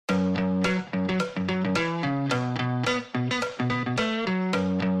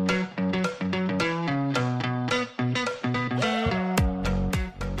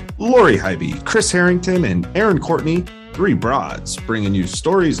Lori Hyvee, Chris Harrington, and Aaron Courtney, three broads, bringing you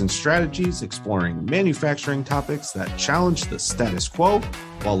stories and strategies exploring manufacturing topics that challenge the status quo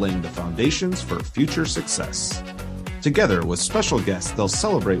while laying the foundations for future success. Together with special guests, they'll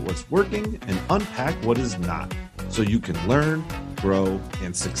celebrate what's working and unpack what is not, so you can learn, grow,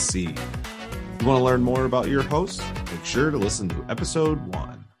 and succeed. If you want to learn more about your hosts, make sure to listen to episode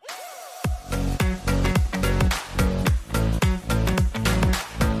 1.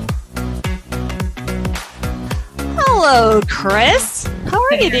 Hello, Chris. How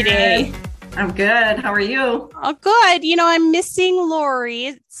are you today? I'm good. How are you? Oh, good. You know, I'm missing Lori.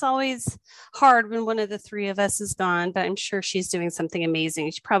 It's always hard when one of the three of us is gone, but I'm sure she's doing something amazing.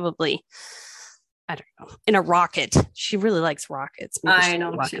 She probably, I don't know, in a rocket. She really likes rockets. I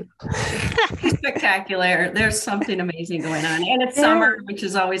know. She's spectacular. There's something amazing going on. And it's summer, which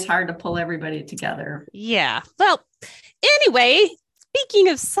is always hard to pull everybody together. Yeah. Well, anyway, speaking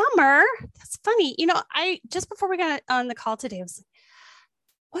of summer, that's funny. You know, I just before we got on the call today, I was like,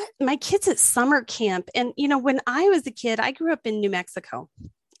 what? My kid's at summer camp. And, you know, when I was a kid, I grew up in New Mexico.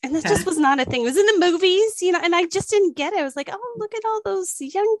 And this just was not a thing. It was in the movies, you know, and I just didn't get it. I was like, oh, look at all those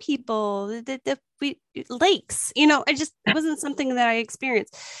young people, the lakes, you know, it wasn't something that I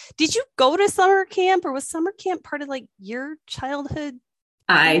experienced. Did you go to summer camp, or was summer camp part of like your childhood?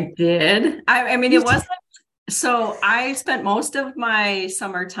 I did. I mean, it wasn't. So I spent most of my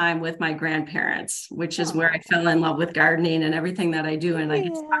summertime with my grandparents, which is where I fell in love with gardening and everything that I do. And I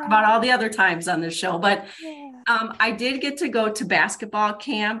get to talk about all the other times on this show, but I did get to go to basketball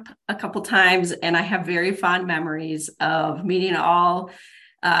camp a couple times, and I have very fond memories of meeting all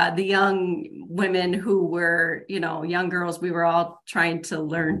the young women who were, you know, young girls. We were all trying to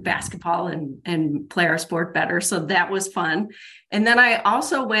learn basketball and play our sport better. So that was fun. And then I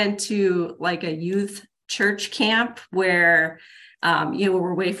also went to like a youth church camp where you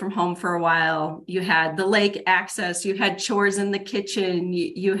were away from home for a while. You had the lake access, you had chores in the kitchen,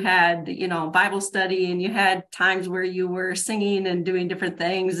 you had, you know, Bible study, and you had times where you were singing and doing different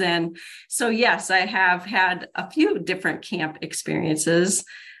things. And so, yes, I have had a few different camp experiences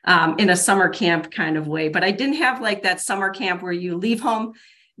in a summer camp kind of way, but I didn't have like that summer camp where you leave home,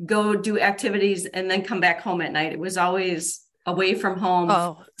 go do activities, and then come back home at night. It was always away from home.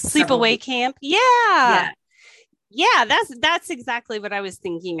 Oh, sleepaway camp. Yeah. That's exactly what I was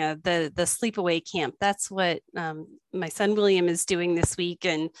thinking of, the sleepaway camp. That's what my son William is doing this week,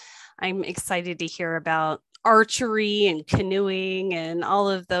 and I'm excited to hear about archery and canoeing and all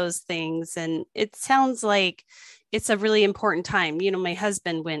of those things. And it sounds like it's a really important time. You know, my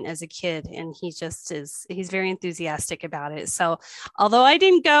husband went as a kid, and he's very enthusiastic about it. So although I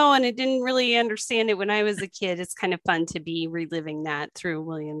didn't go and I didn't really understand it when I was a kid, it's kind of fun to be reliving that through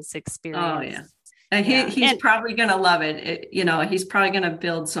William's experience. Oh, yeah. And he's probably going to love it. You know, he's probably going to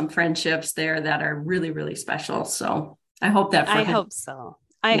build some friendships there that are really, really special. So I hope that for him. I hope so.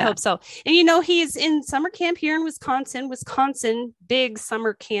 I hope so. And, you know, he's in summer camp here in Wisconsin, big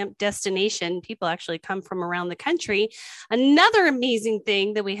summer camp destination. People actually come from around the country. Another amazing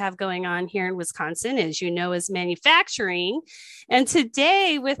thing that we have going on here in Wisconsin, as you know, is manufacturing. And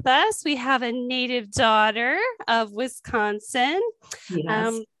today with us, we have a native daughter of Wisconsin,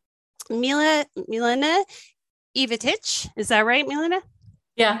 Milena Ivetic. Is that right, Milena?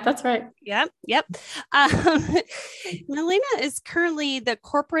 Yeah, that's right. Yep. Milena is currently the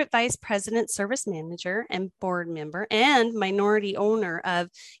Corporate Vice President, Service Manager, and Board Member and minority owner of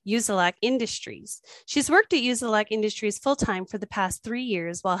Uzelac Industries. She's worked at Uzelac Industries full-time for the past 3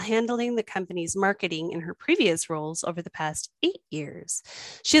 years while handling the company's marketing in her previous roles over the past 8 years.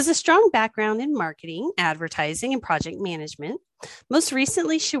 She has a strong background in marketing, advertising, and project management. Most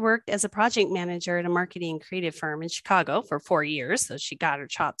recently, she worked as a project manager at a marketing and creative firm in Chicago for 4 years. So she got her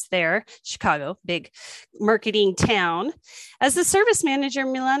chops there. Chicago, big marketing town. As the service manager,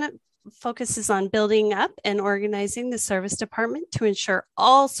 Milena focuses on building up and organizing the service department to ensure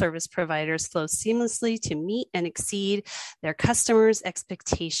all service providers flow seamlessly to meet and exceed their customers'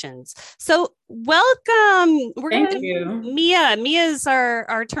 expectations. So welcome. Thank you. Mia. Mia is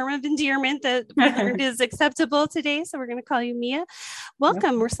our term of endearment that we learned is acceptable today. So we're going to call you Mia.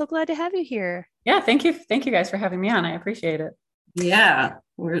 Welcome. We're so glad to have you here. Yeah, thank you. Thank you guys for having me on. I appreciate it. Yeah,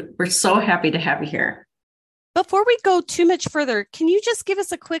 we're so happy to have you here. Before we go too much further, can you just give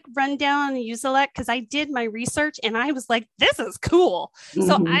us a quick rundown on Uzelac? Because I did my research and I was like, this is cool. Mm-hmm.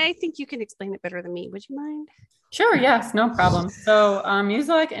 So I think you can explain it better than me. Would you mind? Sure. Yes, no problem. So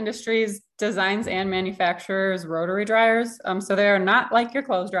Uzelac Industries designs and manufactures rotary dryers. So they are not like your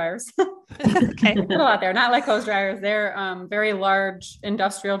clothes dryers. Okay. A lot there, not like clothes dryers. They're very large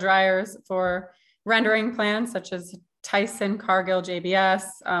industrial dryers for rendering plants such as Tyson, Cargill,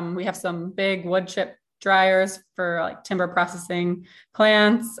 JBS. We have some big wood chip dryers for like timber processing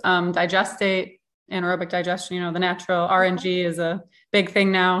plants, digestate, anaerobic digestion, the natural RNG is a big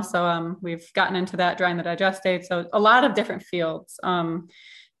thing now. So we've gotten into that, drying the digestate. So a lot of different fields.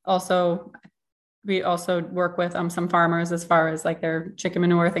 We also work with some farmers as far as like their chicken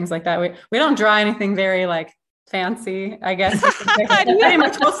manure, things like that. We don't dry anything very like fancy, I guess. Pretty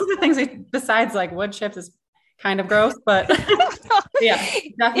much most of the things besides like wood chips is kind of gross, but yeah,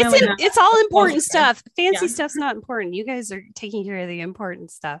 definitely it's all important stuff. Fancy stuff's not important. You guys are taking care of the important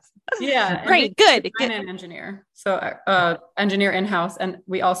stuff. Yeah. Great. Good. An engineer. So engineer in-house. And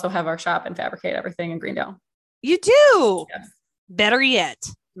we also have our shop and fabricate everything in Greendale. You do? Yes. Better yet.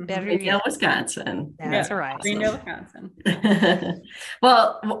 Greendale, Wisconsin. That's right. Greendale, Wisconsin.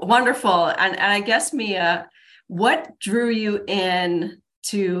 Well, wonderful. And I guess, Mia, what drew you in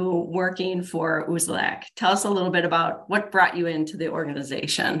to working for Uzelac? Tell us a little bit about what brought you into the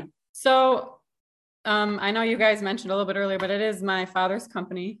organization. So I know you guys mentioned a little bit earlier, but it is my father's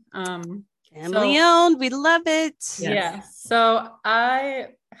company. Family owned. We love it. Yes. Yeah. So I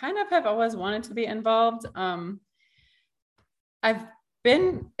kind of have always wanted to be involved. I've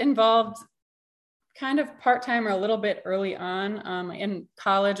been involved kind of part-time or a little bit early on. In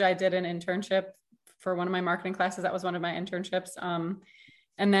college, I did an internship for one of my marketing classes. That was one of my internships.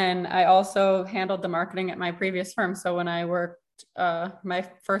 And then I also handled the marketing at my previous firm. So when I worked my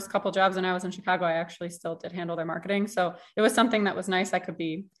first couple jobs when I was in Chicago, I actually still did handle their marketing. So it was something that was nice I could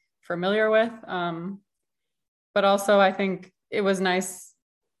be familiar with. But also I think it was nice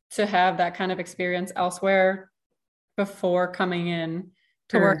to have that kind of experience elsewhere before coming in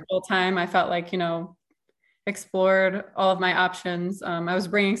to work full time. I felt like, explored all of my options. I was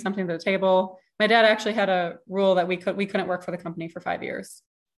bringing something to the table. My dad actually had a rule that we couldn't work for the company for 5 years.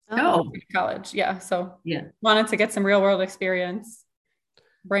 College. Yeah. So wanted to get some real world experience,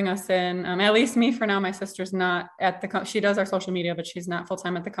 bring us in, at least me for now. My sister's not at she does our social media, but she's not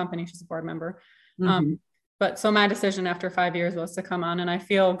full-time at the company. She's a board member. But so my decision after 5 years was to come on, and I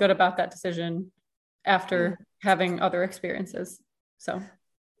feel good about that decision after having other experiences. So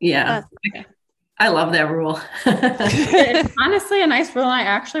I love that rule. It's honestly a nice rule. I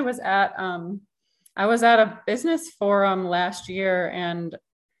actually was at a business forum last year, and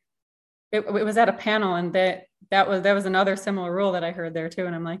it was at a panel, and that was another similar rule that I heard there too.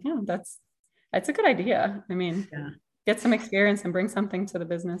 And I'm like, that's a good idea. I mean, get some experience and bring something to the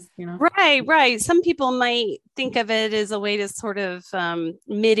business, Right. Some people might think of it as a way to sort of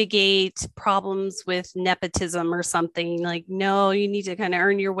mitigate problems with nepotism or something. Like, no, you need to kind of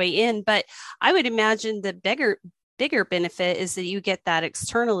earn your way in. But I would imagine the bigger benefit is that you get that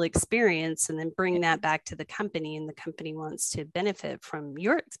external experience and then bring that back to the company, and the company wants to benefit from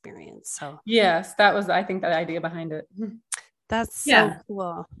your experience. So yes, that was, I think, the idea behind it. That's so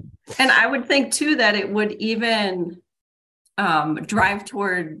cool. And I would think too that it would even drive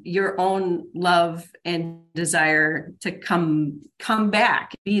toward your own love and desire to come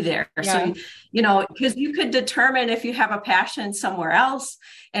back, be there. So, because you could determine if you have a passion somewhere else,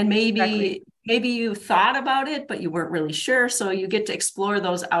 and maybe you thought about it, but you weren't really sure. So you get to explore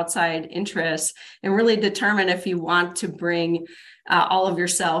those outside interests and really determine if you want to bring all of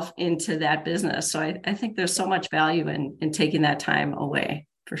yourself into that business. So I think there's so much value in taking that time away,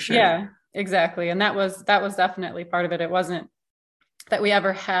 for sure. Yeah, exactly. And that was definitely part of it. It wasn't that we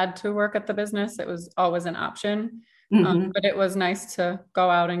ever had to work at the business. It was always an option. But it was nice to go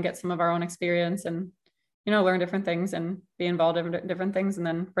out and get some of our own experience and, learn different things and be involved in different things, and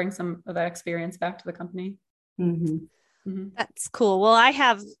then bring some of that experience back to the company. That's cool. Well, I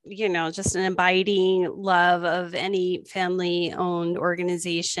have, just an abiding love of any family owned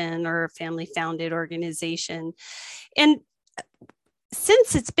organization or family founded organization. And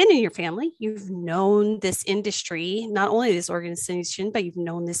since it's been in your family, you've known this industry, not only this organization, but you've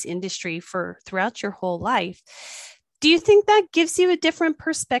known this industry throughout your whole life. Do you think that gives you a different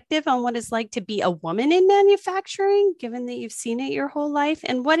perspective on what it's like to be a woman in manufacturing, given that you've seen it your whole life?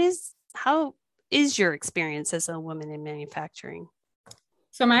 And how is your experience as a woman in manufacturing?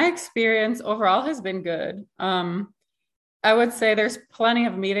 So my experience overall has been good. I would say there's plenty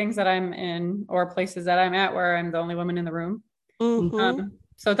of meetings that I'm in or places that I'm at where I'm the only woman in the room.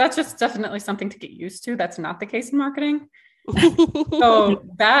 So that's just definitely something to get used to. That's not the case in marketing. So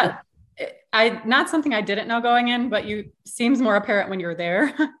that not something I didn't know going in, but seems more apparent when you're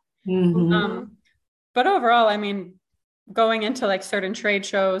there. But overall, I mean, going into like certain trade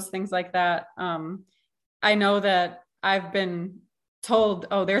shows, things like that. I know that I've been told,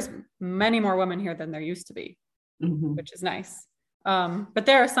 there's many more women here than there used to be, which is nice. But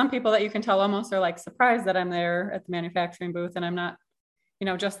there are some people that you can tell almost are like surprised that I'm there at the manufacturing booth and I'm not,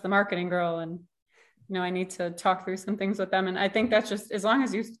 just the marketing girl. And, I need to talk through some things with them. And I think that's just, as long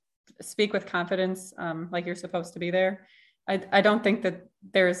as you speak with confidence, like you're supposed to be there, I don't think that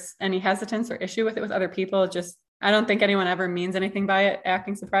there's any hesitance or issue with it with other people. I don't think anyone ever means anything by it,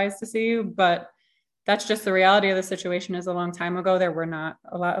 acting surprised to see you, but that's just the reality of the situation. Is a long time ago, there were not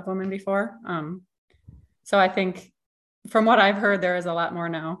a lot of women before. So I think from what I've heard, there is a lot more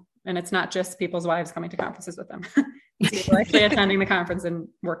now, and it's not just people's wives coming to conferences with them. It's people actually attending the conference and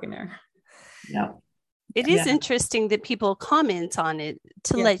working there. Yeah. It is interesting that people comment on it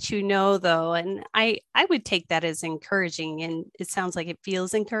to let you know, though. And I would take that as encouraging. And it sounds like it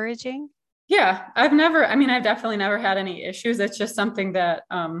feels encouraging. Yeah, I've definitely never had any issues. It's just something that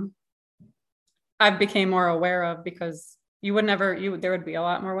I've became more aware of, because there would be a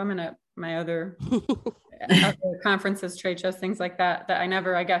lot more women at my other conferences, trade shows, things like that I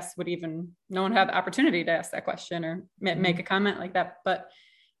never, I guess, no one had the opportunity to ask that question or make a comment like that. But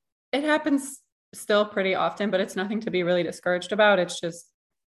it happens still pretty often, but it's nothing to be really discouraged about. It's just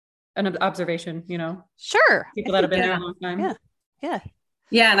an observation, Sure. People that have been there a long time.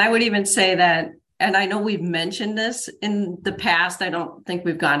 Yeah. And I would even say that, and I know we've mentioned this in the past, I don't think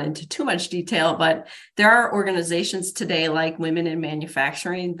we've gone into too much detail, but there are organizations today like Women in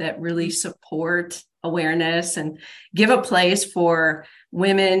Manufacturing that really support awareness and give a place for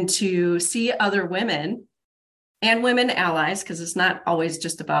women to see other women and women allies, because it's not always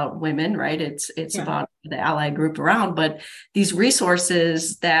just about women, right? It's about the ally group around, but these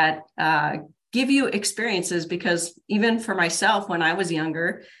resources that give you experiences, because even for myself, when I was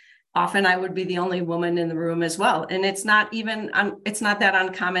younger, often I would be the only woman in the room as well. And it's not that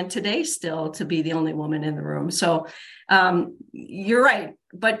uncommon today still to be the only woman in the room. So you're right.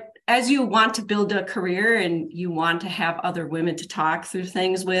 But as you want to build a career and you want to have other women to talk through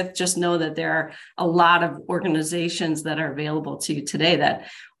things with, just know that there are a lot of organizations that are available to you today that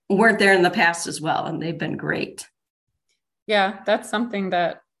weren't there in the past as well. And they've been great. Yeah, that's something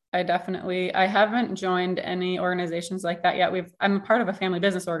that I haven't joined any organizations like that yet. I'm a part of a family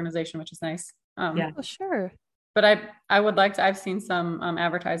business organization, which is nice. Oh, sure. But I would like to, I've seen some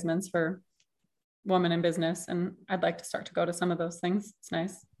advertisements for women in business, and I'd like to start to go to some of those things. It's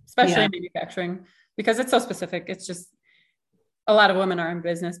nice, especially in manufacturing, because it's so specific. It's just a lot of women are in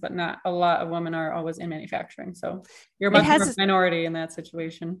business, but not a lot of women are always in manufacturing. So you're much more minority in that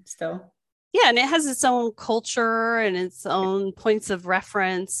situation still. Yeah, and it has its own culture and its own points of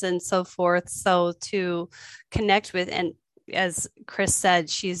reference and so forth. So to connect with, and as Chris said,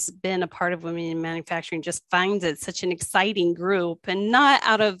 she's been a part of Women in Manufacturing, just finds it such an exciting group, and not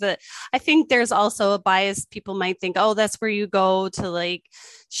out of I think there's also a bias. People might think, oh, that's where you go to like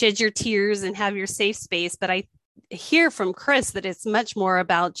shed your tears and have your safe space. But I hear from Chris that it's much more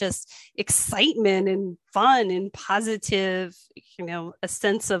about just excitement and fun and positive, a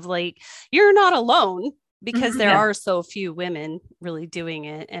sense of like, you're not alone, because there are so few women really doing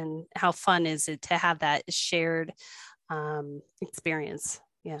it. And how fun is it to have that shared experience?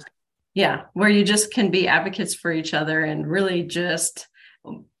 Yeah, where you just can be advocates for each other and really just,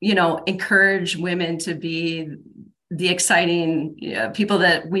 encourage women to be the exciting people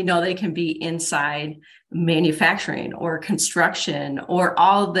that we know they can be inside manufacturing or construction or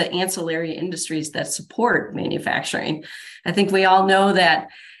all the ancillary industries that support manufacturing. I think we all know that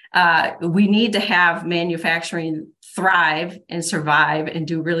we need to have manufacturing thrive and survive and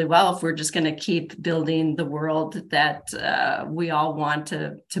do really well if we're just going to keep building the world that we all want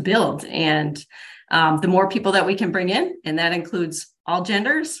to build. And the more people that we can bring in, and that includes all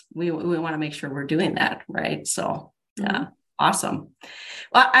genders, we want to make sure we're doing that, right? So awesome.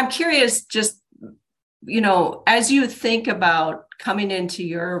 Well, I'm curious, just, as you think about coming into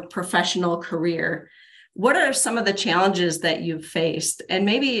your professional career, what are some of the challenges that you've faced? And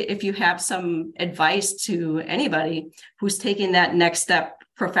maybe if you have some advice to anybody who's taking that next step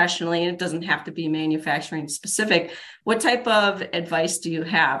professionally, and it doesn't have to be manufacturing specific, what type of advice do you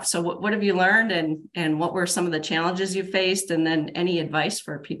have? So what have you learned, and what were some of the challenges you faced, and then any advice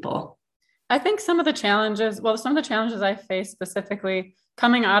for people? I think some of the challenges I faced specifically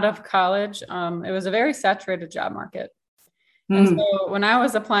coming out of college, it was a very saturated job market. And so when I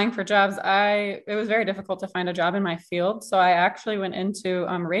was applying for jobs, it was very difficult to find a job in my field. So I actually went into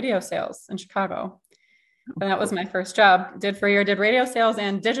radio sales in Chicago. And that was my first job. Did for a year, did radio sales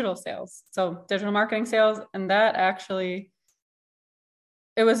and digital sales. So digital marketing sales. And that actually,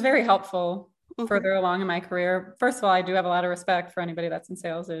 it was very helpful further along in my career. First of all, I do have a lot of respect for anybody that's in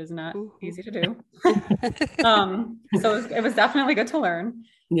sales. It is not easy to do. So it was definitely good to learn.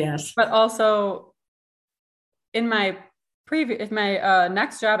 Yes. But also in my my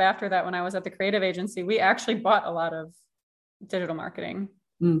next job after that, when I was at the creative agency, we actually bought a lot of digital marketing.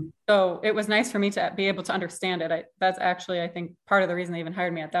 So it was nice for me to be able to understand it. That's actually, I think, part of the reason they even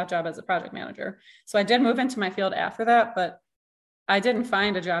hired me at that job as a project manager. So I did move into my field after that, but I didn't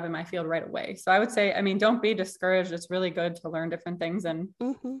find a job in my field right away. So I would say, I mean, don't be discouraged. It's really good to learn different things. And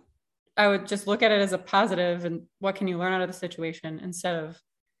I would just look at it as a positive and what can you learn out of the situation instead of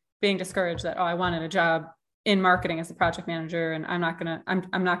being discouraged that, oh, I wanted a job in marketing as a project manager and I'm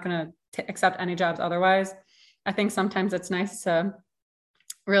not going to accept any jobs otherwise. I think sometimes it's nice to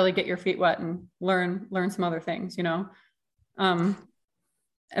really get your feet wet and learn some other things, you know? And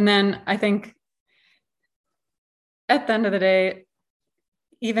then I think at the end of the day,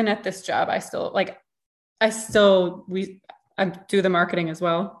 even at this job, I do the marketing as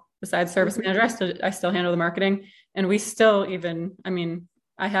well. Besides service manager, I still handle the marketing. And we still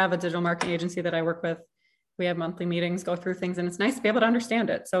I have a digital marketing agency that I work with. We have monthly meetings, go through things, and it's nice to be able to understand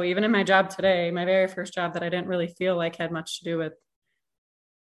it. So even in my job today, my very first job that I didn't really feel like had much to do with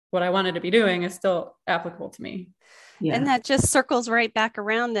what I wanted to be doing is still applicable to me. Yeah. And that just circles right back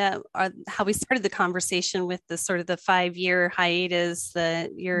around that how we started the conversation with the sort of the 5-year hiatus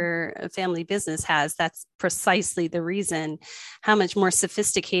that your family business has. That's precisely the reason how much more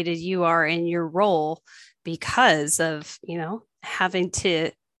sophisticated you are in your role because of, you know, having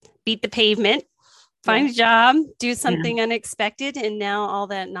to beat the pavement, find a job, do something unexpected. And now all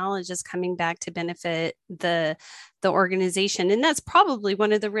that knowledge is coming back to benefit the organization. And that's probably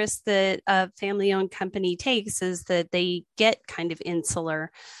one of the risks that a family-owned company takes is that they get kind of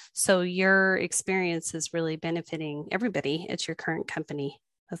insular. So your experience is really benefiting everybody at your current company.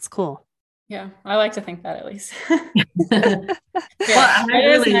 That's cool. Yeah, I like to think that at least. It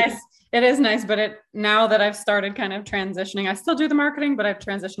is nice. It is nice, but now that I've started kind of transitioning, I still do the marketing, but I've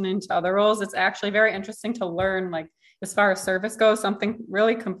transitioned into other roles. It's actually very interesting to learn, like as far as service goes, something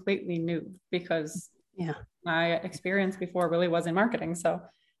really completely new because my experience before really was in marketing. So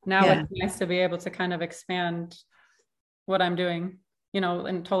now it's nice to be able to kind of expand what I'm doing, you know,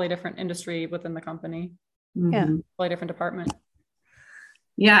 in a totally different industry within the company. Totally different department.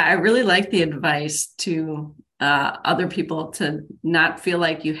 Yeah, I really like the advice to other people to not feel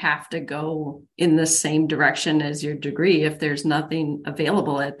like you have to go in the same direction as your degree if there's nothing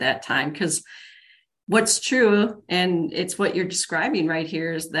available at that time. Because what's true, and it's what you're describing right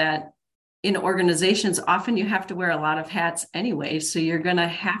here, is that in organizations, often you have to wear a lot of hats anyway. So you're going to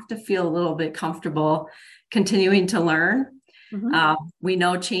have to feel a little bit comfortable continuing to learn. We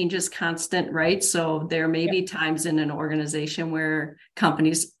know change is constant, right? So there may be times in an organization where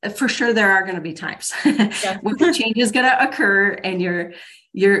companies, for sure, there are going to be times where change is going to occur and you're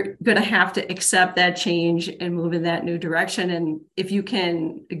going to have to accept that change and move in that new direction. And if you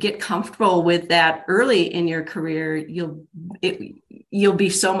can get comfortable with that early in your career, you'll be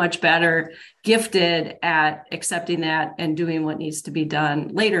so much better gifted at accepting that and doing what needs to be done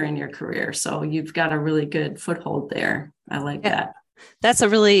later in your career. So you've got a really good foothold there. I like that. That's a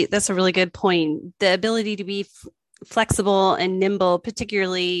really good point. The ability to be flexible and nimble,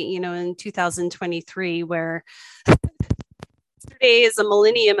 particularly, you know, in 2023, where yesterday is a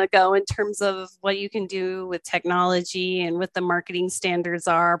millennium ago in terms of what you can do with technology and what the marketing standards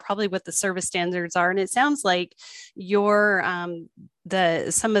are, probably what the service standards are. And it sounds like your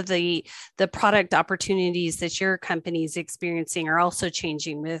some of the product opportunities that your company is experiencing are also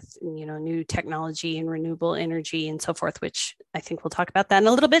changing with, you know, new technology and renewable energy and so forth, which I think we'll talk about that in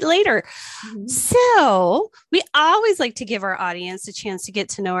a little bit later. So we always like to give our audience a chance to get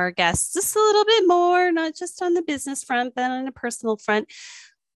to know our guests just a little bit more, not just on the business front, but on a personal front.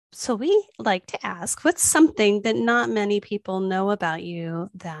 So we like to ask, what's something that not many people know about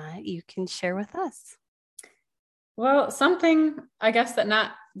you that you can share with us? Well, something I guess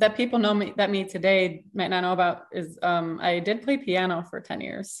that people know me today might not know about is I did play piano for 10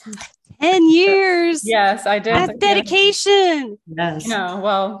 years. 10 years. Yes, I did. That's dedication. Yes. You know,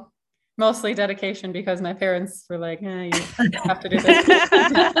 well, mostly dedication because my parents were like, you have to do this.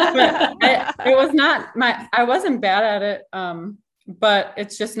 I wasn't bad at it. But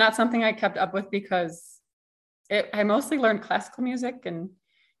it's just not something I kept up with because I mostly learned classical music. And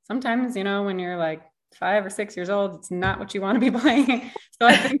sometimes, you know, when you're like 5 or 6 years old, it's not what you want to be playing. So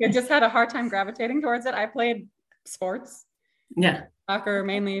I think I just had a hard time gravitating towards it. I played sports. Yeah. Soccer,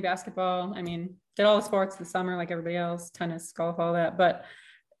 mainly basketball. I mean, did all the sports in the summer like everybody else, tennis, golf, all that. But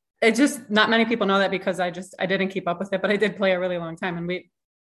it just, not many people know that because I didn't keep up with it, but I did play a really long time. And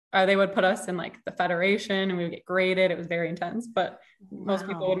they would put us in like the federation and we would get graded. It was very intense, but most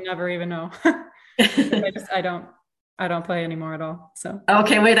people would never even know. I don't play anymore at all. So.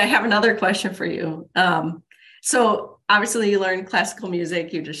 Okay, wait, I have another question for you. So obviously you learned classical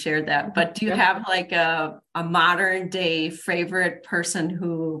music, you just shared that, but do you have like a modern day favorite person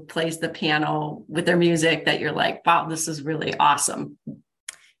who plays the piano with their music that you're like, wow, this is really awesome?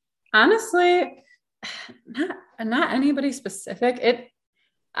 Honestly, not anybody specific.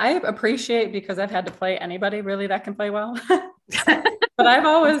 I appreciate, because I've had to play anybody really that can play well. But I've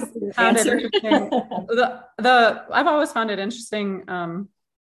always found it interesting. I've always found it interesting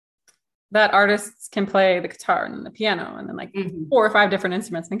that artists can play the guitar and the piano and then like 4 or 5 different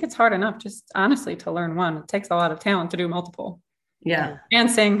instruments. I think it's hard enough just honestly to learn one. It takes a lot of talent to do multiple. Yeah. And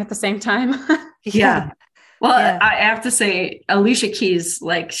sing at the same time. Yeah. Well, I have to say, Alicia Keys,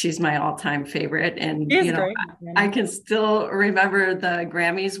 like she's my all-time favorite. And, great. I can still remember the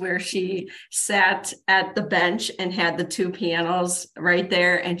Grammys where she sat at the bench and had the 2 pianos right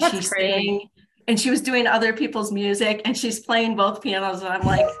there. And she sang and she was doing other people's music and she's playing both pianos. And I'm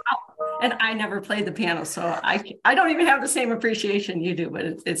like, oh, and I never played the piano. So I don't even have the same appreciation you do, but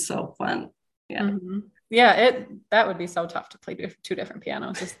it's so fun. Yeah. Mm-hmm. Yeah. That would be so tough to play 2 different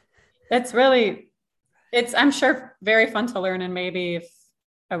pianos. It's I'm sure very fun to learn, and maybe if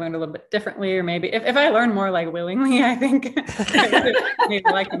I learned a little bit differently, or maybe if I learn more like willingly, I think maybe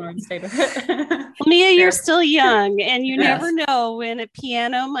like more and stay with it. Well, Mia, you're still young, and you never know when a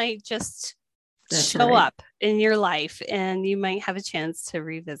piano might just show up in your life, and you might have a chance to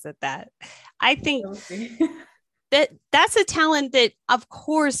revisit that. I think that's a talent that, of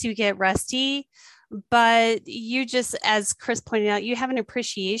course, you get rusty. But you just, as Chris pointed out, you have an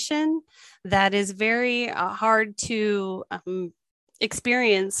appreciation that is very hard to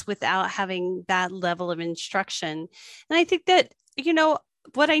experience without having that level of instruction. And I think that,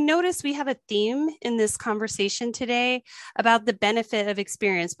 what I noticed, we have a theme in this conversation today about the benefit of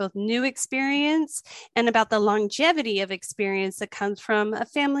experience, both new experience and about the longevity of experience that comes from a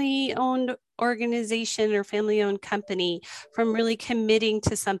family-owned organization or family-owned company, from really committing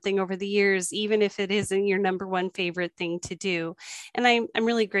to something over the years, even if it isn't your number one favorite thing to do. And I'm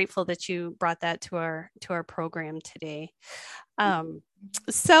really grateful that you brought that to our program today.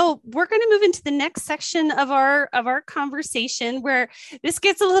 So we're going to move into the next section of our conversation, where this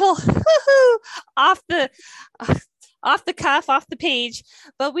gets a little off the cuff, off the page,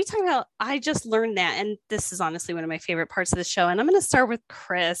 but we talk about, I just learned that. And this is honestly one of my favorite parts of the show. And I'm going to start with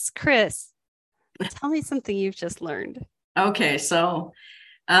Chris. Chris, tell me something you've just learned. Okay. So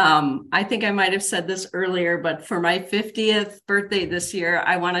I think I might have said this earlier, but for my 50th birthday this year,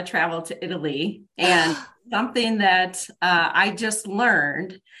 I want to travel to Italy. And something that I just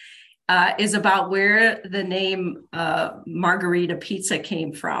learned is about where the name Margherita Pizza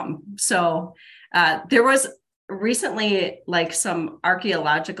came from. So there was recently like some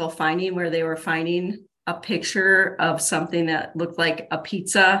archaeological finding where they were finding a picture of something that looked like a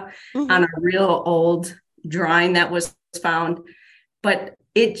pizza on a real old drawing that was found. But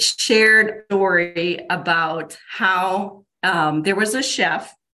it shared a story about how there was a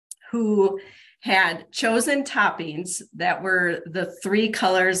chef who had chosen toppings that were the 3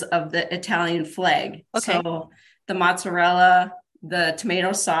 colors of the Italian flag. Okay. So the mozzarella, the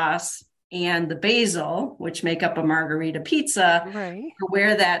tomato sauce, and the basil, which make up a margherita pizza,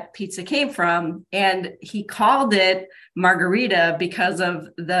 where that pizza came from. And he called it margherita because of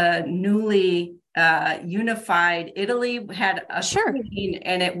the newly unified Italy had a queen,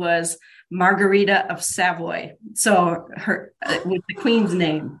 and it was Margherita of Savoy. So her with the queen's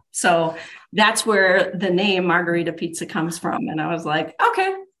name. So that's where the name Margherita Pizza comes from. And I was like,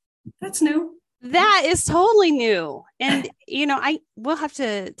 okay, that's new. That is totally new. And, we'll have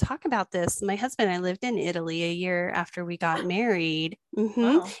to talk about this. My husband and I lived in Italy a year after we got married.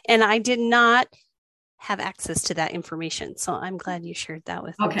 Wow. And I did not have access to that information. So I'm glad you shared that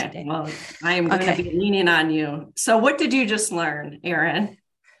with me today. Well, I am going to be leaning on you. So what did you just learn, Erin?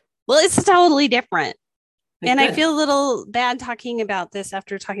 Well, it's totally different. And I feel a little bad talking about this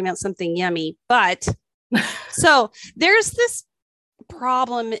after talking about something yummy, but so there's this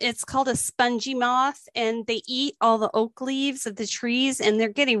problem. It's called a spongy moth, and they eat all the oak leaves of the trees, and they're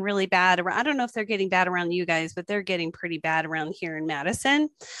getting really bad around. I don't know if they're getting bad around you guys, but they're getting pretty bad around here in Madison.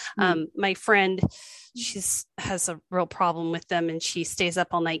 My friend, has a real problem with them, and she stays up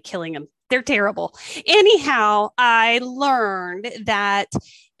all night killing them. They're terrible. Anyhow, I learned that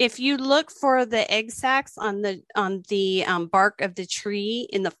if you look for the egg sacs on the bark of the tree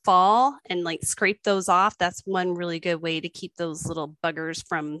in the fall and like scrape those off, that's one really good way to keep those little buggers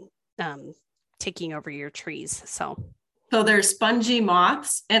from taking over your trees. So they're spongy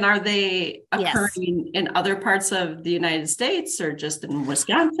moths, and are they occurring in other parts of the United States or just in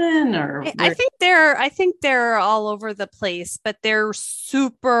Wisconsin? Or I think they're all over the place, but they're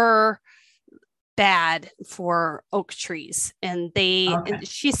super bad for oak trees. And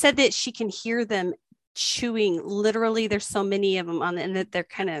she said that she can hear them chewing. Literally, there's so many of them on it, and that they're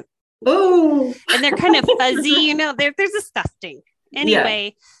kind of fuzzy, they're disgusting.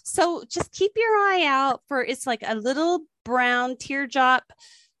 Anyway, so just keep your eye out for, it's like a little brown teardrop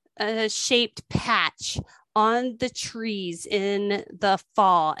shaped patch on the trees in the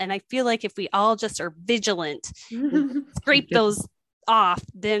fall. And I feel like if we all just are vigilant, scrape those off,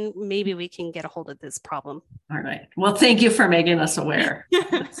 then maybe we can get a hold of this problem. All right. Well, thank you for making us aware.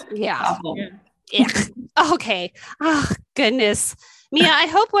 Yeah. Okay. Oh, goodness. Mia, I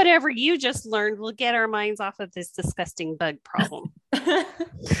hope whatever you just learned will get our minds off of this disgusting bug problem.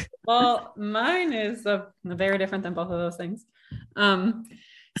 Well, mine is very different than both of those things.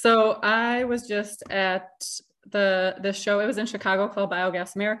 So I was just at the show. It was in Chicago called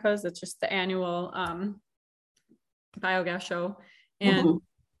Biogas Americas. It's just the annual biogas show. And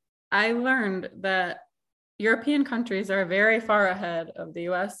I learned that European countries are very far ahead of the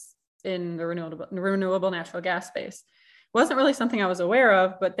US in the renewable natural gas space. Wasn't really something I was aware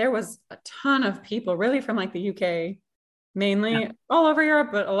of, but there was a ton of people really from like the UK, mainly all over Europe,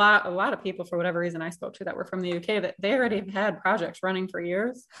 but a lot of people, for whatever reason I spoke to, that were from the UK, that they already had projects running for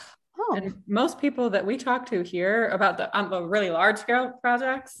years. And most people that we talk to here about the really large scale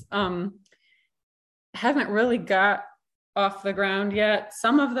projects haven't really got off the ground yet.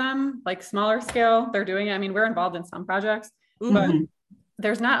 Some of them, like smaller scale, they're doing it. I mean, we're involved in some projects, but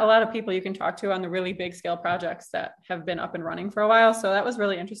there's not a lot of people you can talk to on the really big scale projects that have been up and running for a while. So that was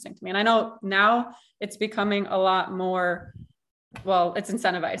really interesting to me. And I know now it's becoming a lot more, well, it's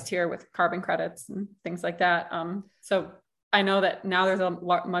incentivized here with carbon credits and things like that. So I know that now there's a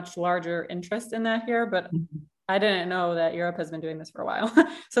much larger interest in that here, but I didn't know that Europe has been doing this for a while.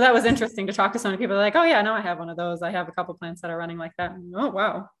 So that was interesting to talk to so many people like, oh yeah, no, I have one of those. I have a couple plants that are running like that. And, oh,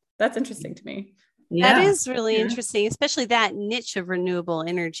 wow. That's interesting to me. Yeah. That is really interesting, especially that niche of renewable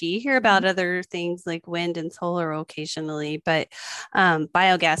energy. You hear about other things like wind and solar occasionally, but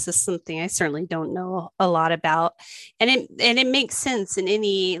biogas is something I certainly don't know a lot about. And it makes sense in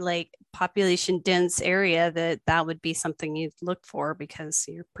any like population dense area that would be something you'd look for, because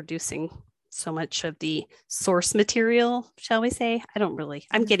you're producing so much of the source material, shall we say?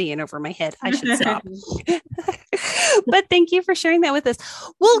 I'm getting in over my head. I should stop. But thank you for sharing that with us.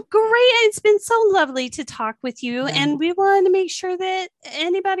 Well, great. It's been so lovely to talk with you. And we want to make sure that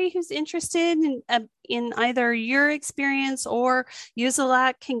anybody who's interested in either your experience or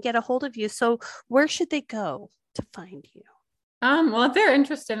Uzelac can get a hold of you. So where should they go to find you? Well, if they're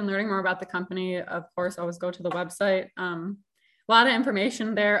interested in learning more about the company, of course, always go to the website. A lot of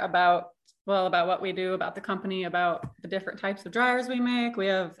information there about what we do, about the company, about the different types of dryers we make. We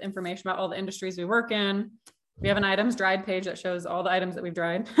have information about all the industries we work in. We have an items dried page that shows all the items that we've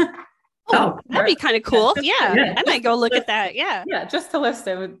dried. That'd be kind of cool. Yeah. I might go look at that. Yeah. Yeah. Just to list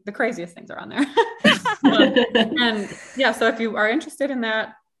it, the craziest things are on there. So if you are interested in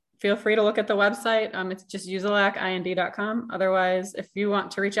that, feel free to look at the website. It's just uzelacind.com. Otherwise, if you want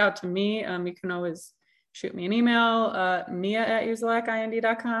to reach out to me, you can always shoot me an email,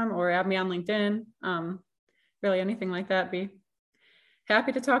 mia@uzelacind.com, or add me on LinkedIn. Really anything like that. Be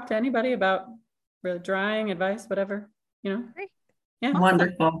happy to talk to anybody about really drying, advice, whatever, Great. Yeah.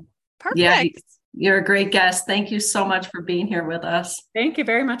 Wonderful. Perfect. Yeah, you're a great guest. Thank you so much for being here with us. Thank you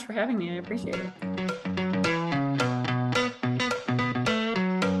very much for having me. I appreciate it.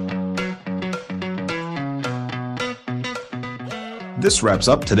 This wraps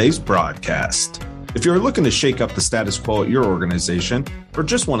up today's broadcast. If you're looking to shake up the status quo at your organization, or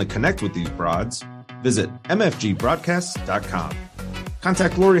just want to connect with these broads, visit mfgbroadcasts.com.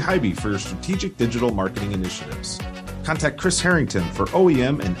 Contact Lori Hybe for your strategic digital marketing initiatives. Contact Chris Harrington for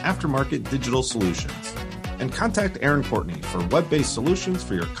OEM and aftermarket digital solutions. And contact Aaron Courtney for web-based solutions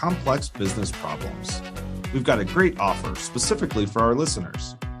for your complex business problems. We've got a great offer specifically for our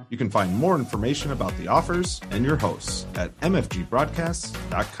listeners. You can find more information about the offers and your hosts at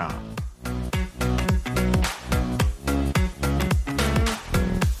mfgbroadcasts.com.